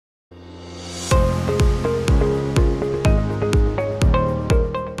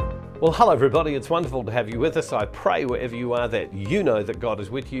Well, hello everybody. It's wonderful to have you with us. I pray wherever you are that you know that God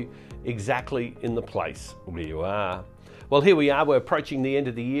is with you exactly in the place where you are. Well, here we are. We're approaching the end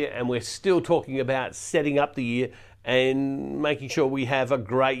of the year and we're still talking about setting up the year and making sure we have a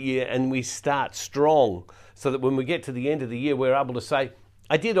great year and we start strong so that when we get to the end of the year, we're able to say,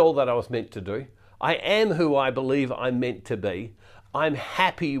 I did all that I was meant to do. I am who I believe I'm meant to be. I'm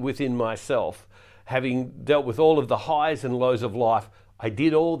happy within myself, having dealt with all of the highs and lows of life. I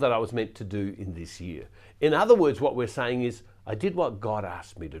did all that I was meant to do in this year. In other words, what we're saying is, I did what God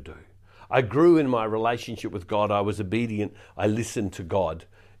asked me to do. I grew in my relationship with God. I was obedient. I listened to God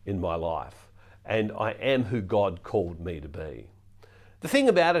in my life. And I am who God called me to be. The thing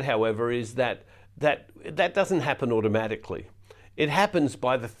about it, however, is that doesn't happen automatically. It happens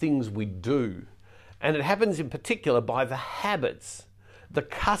by the things we do. And it happens in particular by the habits, the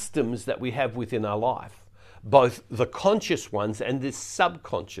customs that we have within our life. Both the conscious ones and the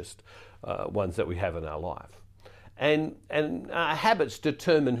subconscious ones that we have in our life. And our habits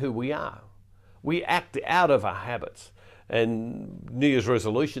determine who we are. We act out of our habits. And New Year's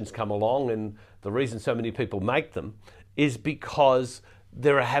resolutions come along, and the reason so many people make them is because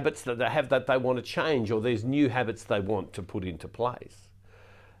there are habits that they have that they want to change, or there's new habits they want to put into place.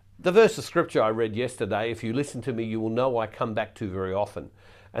 The verse of scripture I read yesterday, if you listen to me, you will know I come back to very often.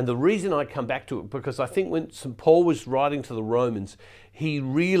 And the reason I come back to it, because I think when St. Paul was writing to the Romans, he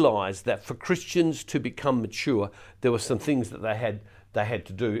realized that for Christians to become mature, there were some things that they had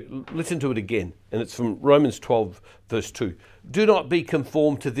to do. Listen to it again, and it's from Romans 12, verse 2. Do not be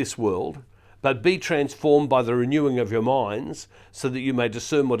conformed to this world, but be transformed by the renewing of your minds, so that you may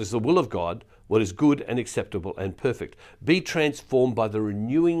discern what is the will of God, what is good and acceptable and perfect. Be transformed by the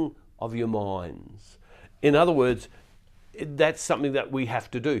renewing of your minds. In other words, that's something that we have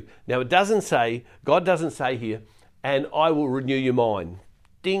to do. Now, God doesn't say here, and I will renew your mind.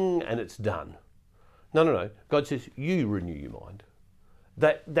 Ding, and it's done. No. God says, you renew your mind.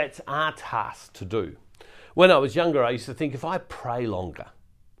 That's our task to do. When I was younger, I used to think, if I pray longer,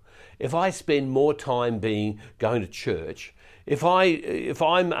 if I spend more time going to church, if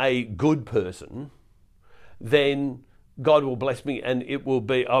I'm a good person, then God will bless me and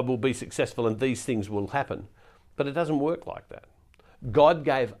I will be successful and these things will happen. But it doesn't work like that. God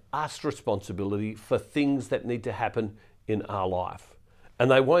gave us responsibility for things that need to happen in our life.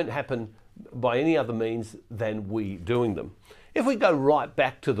 And they won't happen by any other means than we doing them. If we go right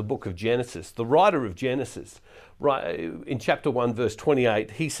back to the book of Genesis, the writer of Genesis, right in chapter 1, verse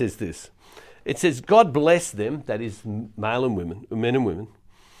 28, he says this. It says, God blessed them, that is male and women, men and women.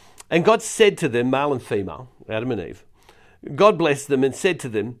 And God said to them, male and female, Adam and Eve, God blessed them and said to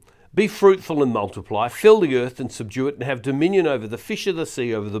them, be fruitful and multiply, fill the earth and subdue it, and have dominion over the fish of the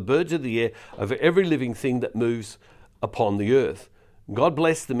sea, over the birds of the air, over every living thing that moves upon the earth. God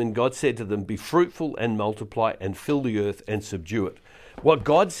blessed them, and God said to them, be fruitful and multiply, and fill the earth and subdue it. What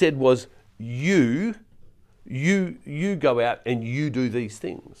God said was, you go out and you do these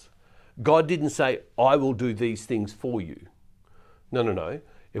things. God didn't say, I will do these things for you. No.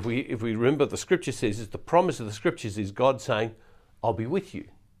 If we remember, the scripture says, is the promise of the scriptures is God saying, I'll be with you.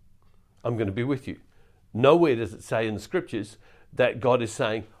 I'm going to be with you. Nowhere does it say in the scriptures that God is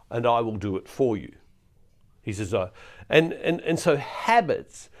saying, and I will do it for you. He says, and so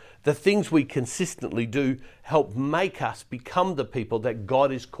habits, the things we consistently do, help make us become the people that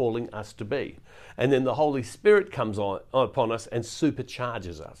God is calling us to be. And then the Holy Spirit comes upon us and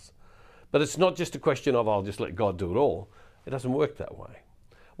supercharges us. But it's not just a question of, I'll just let God do it all. It doesn't work that way.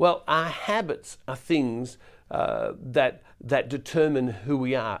 Well, our habits are things that determine who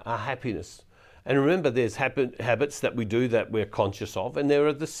we are, our happiness. And remember, there's habits that we do that we're conscious of, and there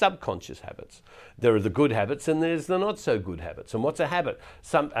are the subconscious habits. There are the good habits, and there's the not so good habits. And what's a habit?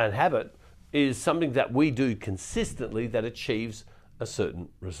 A habit is something that we do consistently that achieves a certain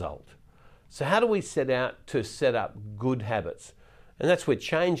result. So how do we set out to set up good habits? And that's where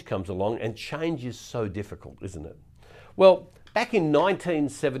change comes along, and change is so difficult, isn't it? Well, back in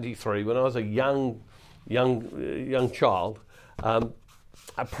 1973, when I was a young child,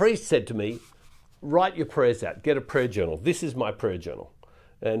 a priest said to me, write your prayers out, get a prayer journal. This is my prayer journal.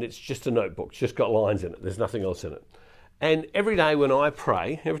 And it's just a notebook, it's just got lines in it, there's nothing else in it. And every day when I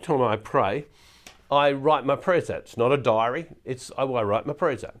pray, every time I pray, I write my prayers out. It's not a diary, I write my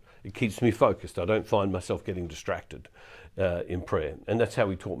prayers out. It keeps me focused. I don't find myself getting distracted in prayer. And that's how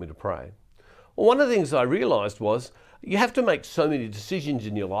he taught me to pray. Well, one of the things I realised was you have to make so many decisions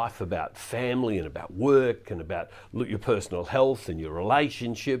in your life about family and about work and about your personal health and your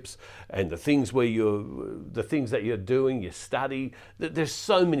relationships and the things that you're doing, your study. There's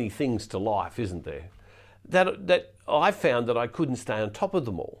so many things to life, isn't there? That I found that I couldn't stay on top of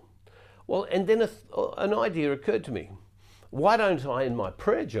them all. Well, and then an idea occurred to me. Why don't I, in my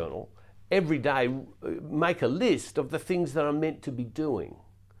prayer journal, every day make a list of the things that I'm meant to be doing?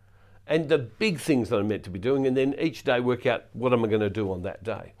 And the big things that I'm meant to be doing, and then each day work out what am I going to do on that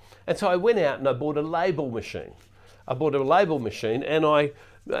day. And so I went out and I bought a label machine. And I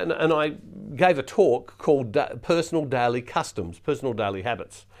gave a talk called Personal Daily Customs, Personal Daily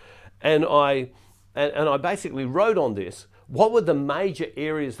Habits. And I basically wrote on this what were the major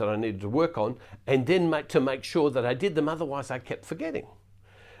areas that I needed to work on, and then to make sure that I did them, otherwise I kept forgetting.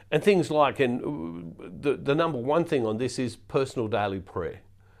 And things like, and the number one thing on this is personal daily prayer.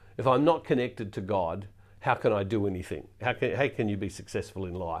 If I'm not connected to God, how can I do anything? How can you be successful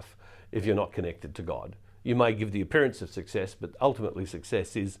in life if you're not connected to God? You may give the appearance of success, but ultimately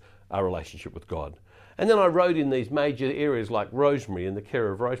success is our relationship with God. And then I wrote in these major areas like Rosemary and the care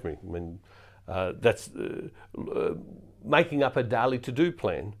of Rosemary. I mean, that's making up a daily to-do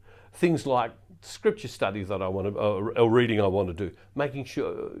plan. Things like scripture studies that I want to, or reading I want to do. Making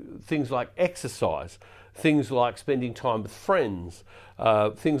sure, things like exercise, things like spending time with friends,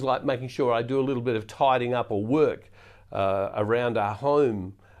 things like making sure I do a little bit of tidying up or work around our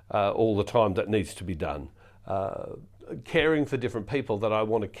home all the time that needs to be done. Caring for different people that I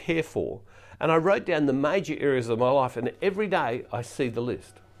want to care for. And I wrote down the major areas of my life, and every day I see the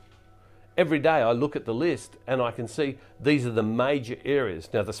list. Every day I look at the list and I can see these are the major areas.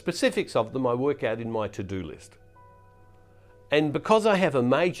 Now the specifics of them I work out in my to-do list. And because I have a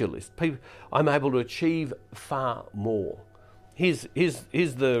major list, I'm able to achieve far more. Here's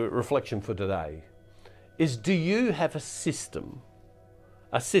the reflection for today. Do you have a system,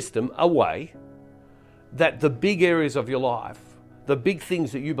 a way that the big areas of your life, the big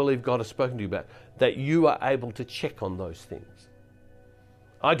things that you believe God has spoken to you about, that you are able to check on those things?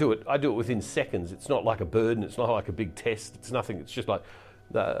 I do it within seconds. It's not like a burden. It's not like a big test. It's nothing. It's just like,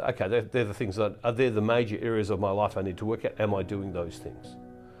 okay, they're the things that are the major areas of my life I need to work at. Am I doing those things?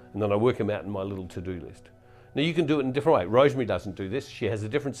 And then I work them out in my little to-do list. Now you can do it in a different way. Rosemary doesn't do this. She has a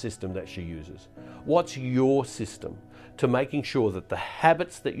different system that she uses. What's your system to making sure that the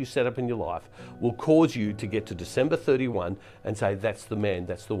habits that you set up in your life will cause you to get to December 31 and say, that's the man,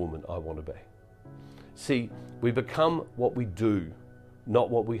 that's the woman I want to be? See, we become what we do,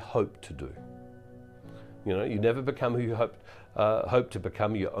 not what we hope to do. You know, you never become who you hope to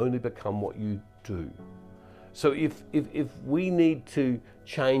become. You only become what you do. So if we need to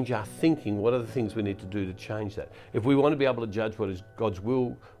change our thinking, what are the things we need to do to change that? If we want to be able to judge what is God's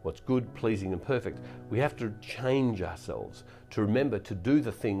will, what's good, pleasing and perfect, we have to change ourselves to remember to do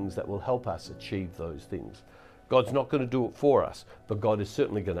the things that will help us achieve those things. God's not going to do it for us, but God is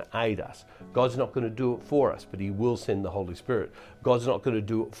certainly going to aid us. God's not going to do it for us, but He will send the Holy Spirit. God's not going to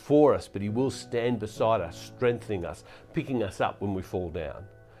do it for us, but He will stand beside us, strengthening us, picking us up when we fall down.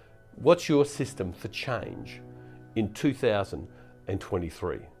 What's your system for change in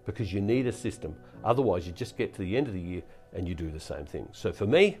 2023? Because you need a system. Otherwise, you just get to the end of the year and you do the same thing. So for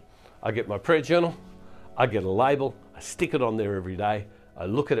me, I get my prayer journal, I get a label, I stick it on there every day. I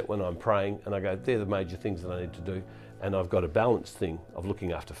look at it when I'm praying and I go, they're the major things that I need to do. And I've got a balanced thing of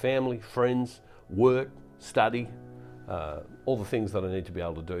looking after family, friends, work, study, all the things that I need to be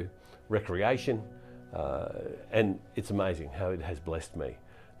able to do, recreation. And it's amazing how it has blessed me.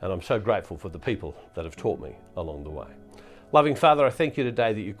 And I'm so grateful for the people that have taught me along the way. Loving Father, I thank you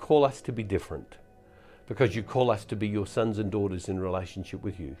today that you call us to be different because you call us to be your sons and daughters in relationship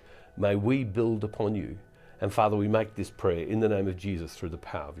with you. May we build upon you. And Father, we make this prayer in the name of Jesus through the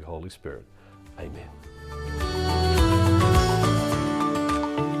power of your Holy Spirit. Amen.